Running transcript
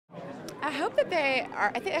I hope that they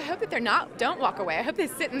are. I hope that don't walk away. I hope they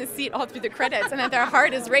sit in the seat all through the credits, and that their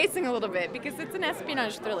heart is racing a little bit, because it's an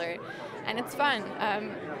espionage thriller, and it's fun.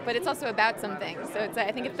 But it's also about something. So it's,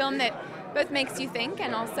 I think, a film that both makes you think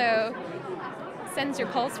and also sends your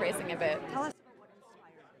pulse racing a bit. Tell us.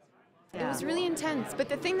 It was really intense, but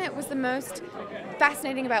the thing that was the most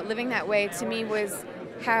fascinating about living that way to me was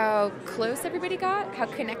how close everybody got, how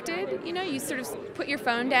connected. You know, you sort of put your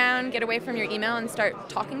phone down, get away from your email, and start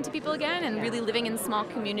talking to people again, and really living in small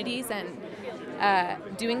communities and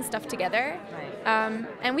doing stuff together.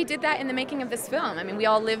 And we did that in the making of this film. I mean, we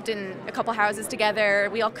all lived in a couple houses together.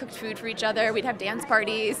 We all cooked food for each other. We'd have dance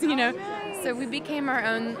parties, you know. So we became our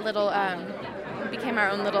own little,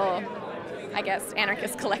 I guess,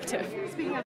 anarchist collective.